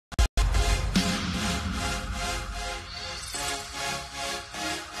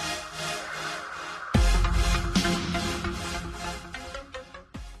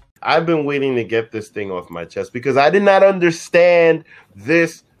I've been waiting to get this thing off my chest because I did not understand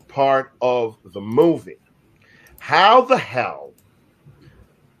this part of the movie. How the hell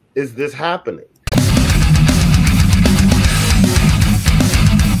is this happening?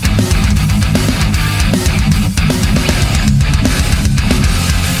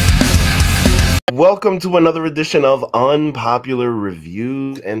 Welcome to another edition of Unpopular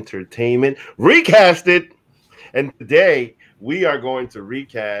Reviews Entertainment Recasted. And today we are going to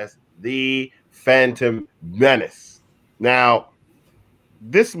recast the Phantom Menace. Now,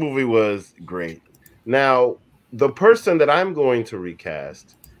 this movie was great. Now, the person that I'm going to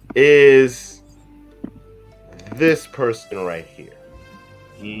recast is this person right here.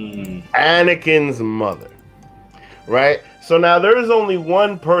 Anakin's mother. Right? So now there is only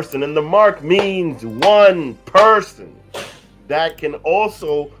one person, and the mark means one person that can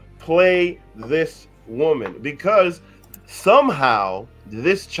also play this woman, because somehow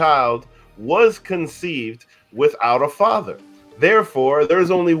this child was conceived without a father. Therefore,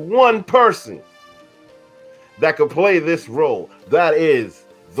 there's only one person that could play this role. That is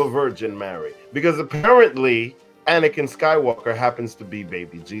the Virgin Mary. Because apparently Anakin Skywalker happens to be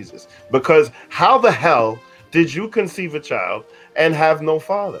baby Jesus. Because how the hell did you conceive a child and have no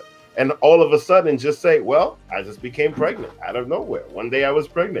father? And all of a sudden just say, well, I just became pregnant out of nowhere. One day I was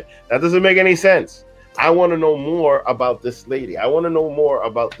pregnant. That doesn't make any sense. I want to know more about this lady. I want to know more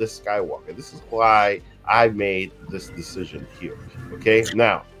about this Skywalker. This is why I made this decision here. Okay,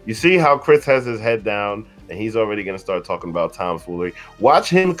 now you see how Chris has his head down and he's already going to start talking about tomfoolery. Watch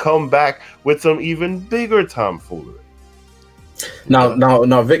him come back with some even bigger tomfoolery.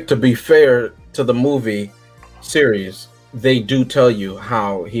 Now, Vic, to be fair to the movie series, they do tell you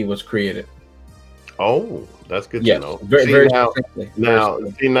how he was created. Oh, that's good to know. Very now,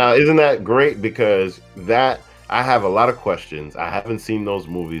 isn't that great? Because that I have a lot of questions. I haven't seen those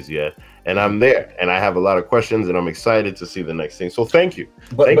movies yet, and I'm there, and I have a lot of questions, and I'm excited to see the next thing. So thank you.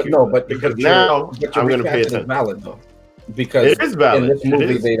 Because now I'm going to pay attention. Valid though, because it is valid. In this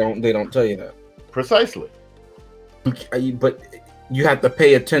movie, they don't tell you that precisely. But you have to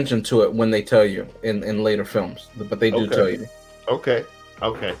pay attention to it when they tell you in later films. But they do tell you. Okay.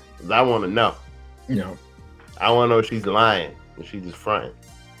 I want to know. No. I want to know if she's lying and she's just fronting.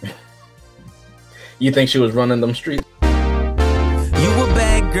 You think she was running them streets? You a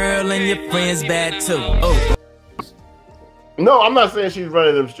bad girl and your friends bad too. Oh. No, I'm not saying she's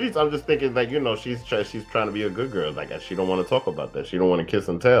running them streets. I'm just thinking like, she's trying to be a good girl. Like she don't want to talk about that. She don't want to kiss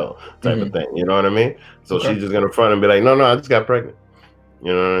and tell type of thing. You know what I mean? So she's just gonna front and be like, no, I just got pregnant.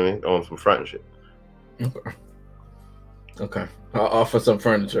 You know what I mean? On some front shit. Okay. I'll offer some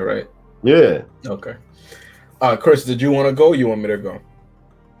furniture, right? Yeah. Okay. Chris, did you want to go? You want me to go?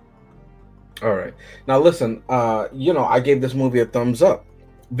 All right. Now listen, I gave this movie a thumbs up.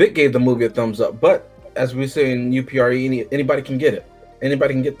 Vic gave the movie a thumbs up, but as we say in UPRE, anybody can get it.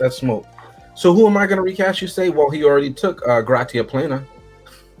 Anybody can get that smoke. So who am I going to recast, you say? Well, he already took Gratia Plena,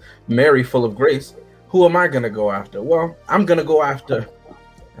 Mary full of grace. Who am I going to go after? Well, I'm going to go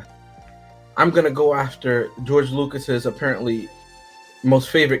after George Lucas's apparently most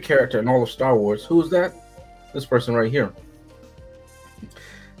favorite character in all of Star Wars. Who's that? This person right here.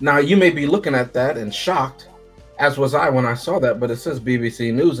 Now, you may be looking at that and shocked, as was I when I saw that, but it says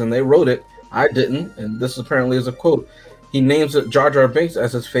BBC News and they wrote it. I didn't, and this apparently is a quote. He names it Jar Jar Binks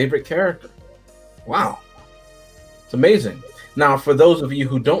as his favorite character. Wow. It's amazing. Now, for those of you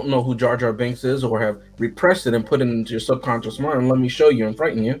who don't know who Jar Jar Binks is or have repressed it and put it into your subconscious mind, let me show you and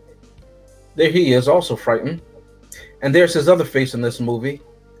frighten you. There he is, also frightened. And there's his other face in this movie,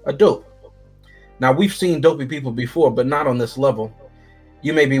 a dope. Now, we've seen dopey people before, but not on this level.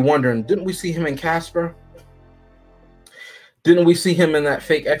 You may be wondering, didn't we see him in Casper? Didn't we see him in that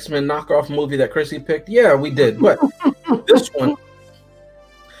fake X-Men knockoff movie that Chrissy picked? Yeah, we did. But this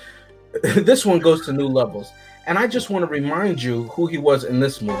one goes to new levels. And I just want to remind you who he was in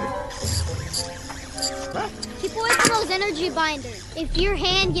this movie. He poisons energy binder. If your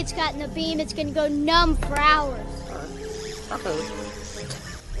hand gets caught in the beam, it's going to go numb for hours.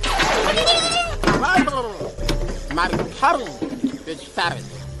 My turtle is started.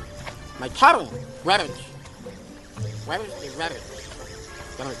 My turtle, where is the rabbit?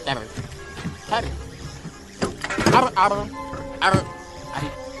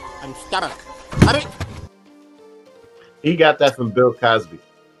 I'm stuck. He got that from Bill Cosby.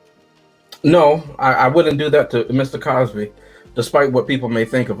 No, I wouldn't do that to Mr. Cosby, despite what people may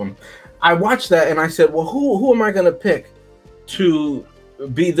think of him. I watched that and I said, well, who am I going to pick to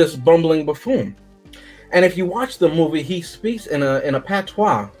be this bumbling buffoon? And if you watch the movie, he speaks in a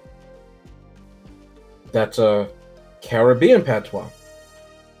patois that's a Caribbean patois.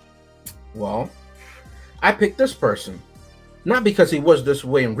 Well, I picked this person. Not because he was this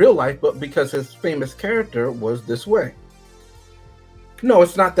way in real life, but because his famous character was this way. No,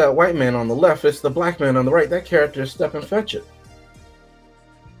 it's not that white man on the left. It's the black man on the right. That character is Stepin Fetchit.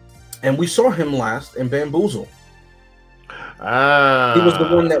 And we saw him last in Bamboozle. Ah. He was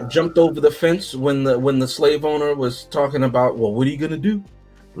the one that jumped over the fence when the slave owner was talking about, well, what are you going to do?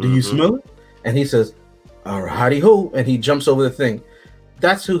 Do you smell it? And he says, howdy ho. And he jumps over the thing.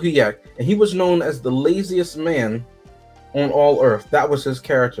 That's who he acted. And he was known as the laziest man on all earth. That was his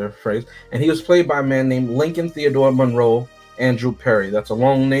character phrase. And he was played by a man named Lincoln Theodore Monroe Andrew Perry. That's a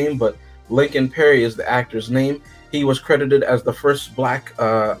long name, but Lincoln Perry is the actor's name. He was credited as the first black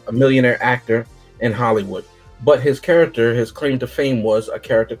millionaire actor in Hollywood. But his character, his claim to fame was a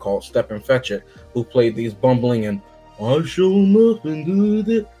character called Stepin Fetchit, who played these bumbling and I show up and do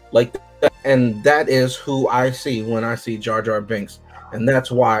this like that. And that is who I see when I see Jar Jar Binks. And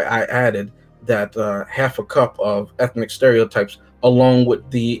that's why I added that half a cup of ethnic stereotypes along with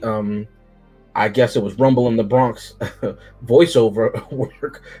the I guess it was Rumble in the Bronx voiceover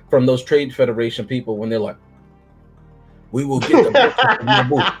work from those Trade Federation people when they're like, we will get the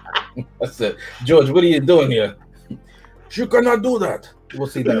booth. I said, George, what are you doing here? You cannot do that. We'll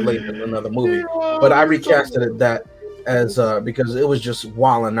see that later in another movie. But I recasted it that as because it was just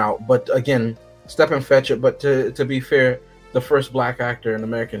wilding out. But again, Stepin Fetchit, but to be fair, the first black actor in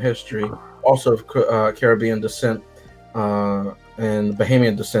American history, also of Caribbean descent and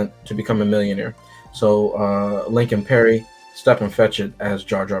Bahamian descent, to become a millionaire. So Lincoln Perry, Stepin Fetchit as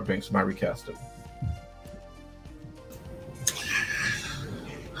Jar Jar Binks, my recasted.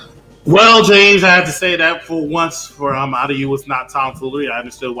 Well, James, I have to say that for once, for out of you was not tomfoolery. I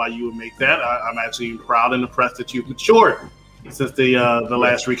understood why you would make that. I'm actually proud and impressed that you've matured since the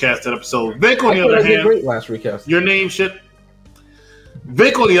last recasted episode. Vic, on the other hand, great last recast. Your name should.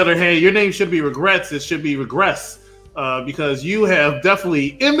 Vic, on the other hand, your name should be regrets. It should be regress because you have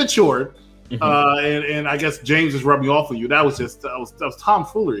definitely immatured. And I guess James is rubbing off on you. That was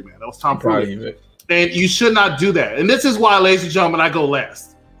tomfoolery, man. That was tomfoolery. And you should not do that. And this is why, ladies and gentlemen, I go last.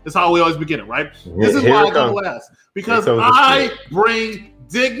 That's how we always begin it, right? This is why I go last. Because I bring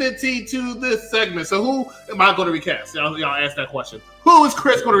dignity to this segment. So who am I going to recast? Y'all ask that question. Who is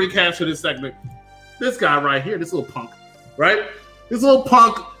Chris going to recast for this segment? This guy right here, this little punk, right? This little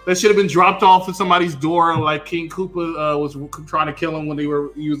punk that should have been dropped off at somebody's door like King Koopa was trying to kill him when he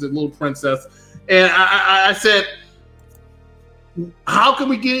was a little princess. And I said, how can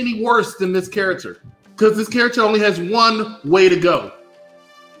we get any worse than this character? Because this character only has one way to go.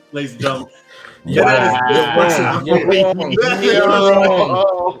 Ladies and gentlemen. You're wrong.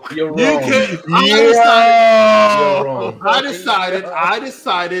 I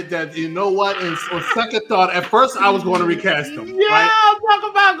decided that, you know what, on second thought, at first I was going to recast him. Yeah, right? talk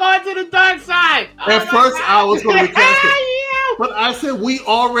about going to the dark side. At first I was going to recast him. But I said we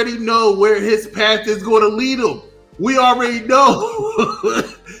already know where his path is going to lead him. We already know.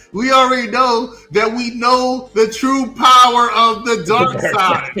 We already know that we know the true power of the dark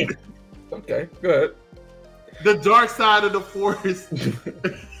side. Okay, good. The dark side of the force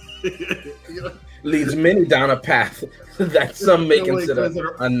leads many down a path that some may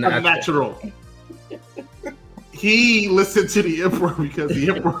consider unnatural. He listened to the Emperor because the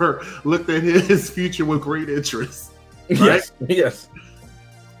Emperor looked at his future with great interest. Right? Yes.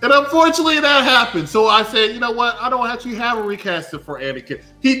 And unfortunately, that happened. So I said, you know what? I don't actually have a recasting for Anakin.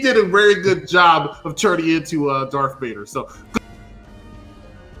 He did a very good job of turning into Darth Vader. So,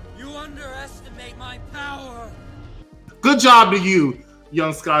 You underestimate my power. good job to you,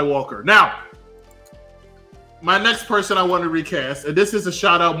 young Skywalker. Now, my next person I want to recast, and this is a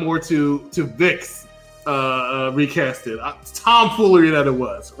shout out more to Vic's recasted. Tomfoolery that it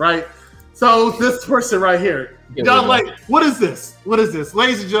was, right? So this person right here. Y'all like, what is this? What is this?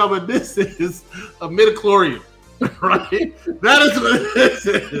 Ladies and gentlemen, this is a midichlorian, right? That is what this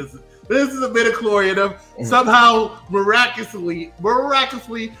is. This is a midichlorian of somehow miraculously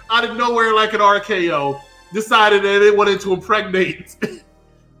out of nowhere, like an RKO, decided that it wanted to impregnate.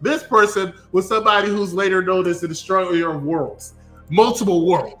 This person was somebody who's later known as the destroyer of worlds, multiple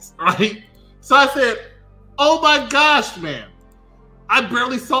worlds, right? So I said, oh my gosh, man. I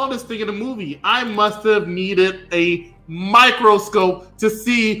barely saw this thing in the movie. I must have needed a microscope to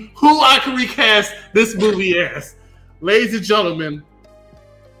see who I can recast this movie as. Ladies and gentlemen,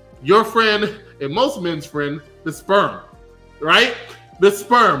 your friend and most men's friend, the sperm, right? The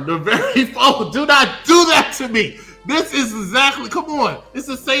sperm, the very, do not do that to me. This is exactly, come on, it's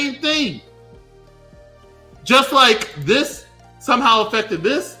the same thing. Just like this somehow affected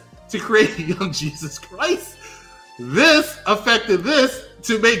this to create a young Jesus Christ, this affected this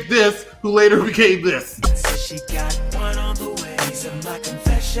to make this, who later became this. She got one on the way. These are my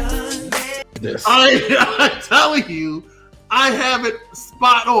confessions. This. I'm telling you, I have it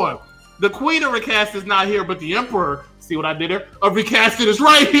spot on. The Queen of Recast is not here, but the Emperor, see what I did there? Of Recasted is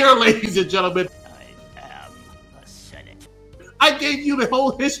right here, ladies and gentlemen. I am a Senate. I gave you the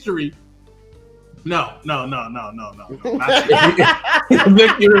whole history. No. Not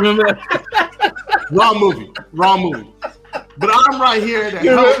Vic, you remember that? wrong movie. But I'm right here to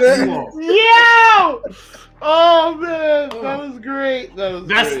help you all. Yo! Oh man, that was great.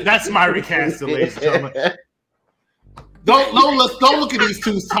 That's my recasting, ladies and gentlemen. Don't look at these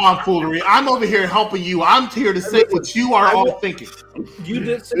two's tomfoolery. I'm over here helping you. I'm here to say what you are all thinking. You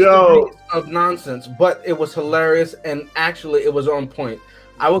did 6 degrees of nonsense, but it was hilarious, and actually it was on point.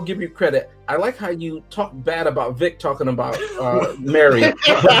 I will give you credit. I like how you talk bad about Vic talking about Mary,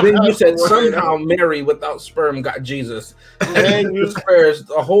 but then you said somehow Mary without sperm got Jesus, and you spares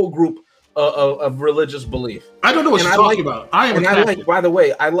a whole group of religious belief. I don't know what you're talking about. I like, by the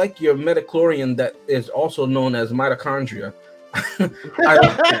way, I like your metachlorian that is also known as mitochondria. I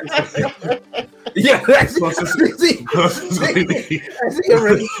like that. Yeah, that's it's the closest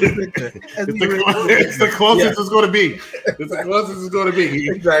it's going to be. It's the closest it's going to be.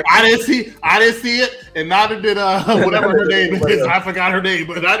 Exactly. I didn't see it, and neither did whatever her name is. I forgot her name,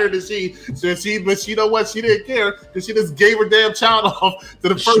 but neither did she. But you know what? She didn't care because she just gave her damn child off to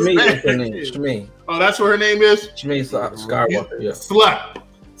the first man. Shmi. Oh, that's what her name is. Shmi Skywalker. Yeah.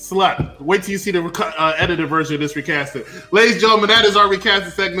 Slut. Wait till you see the edited version of this recasted. Ladies and gentlemen, that is our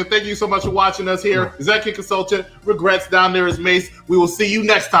recasted segment. Thank you so much for watching us here. Executive Consultant, regrets down there is Mace. We will see you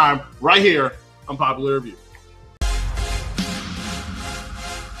next time right here on Popular Review.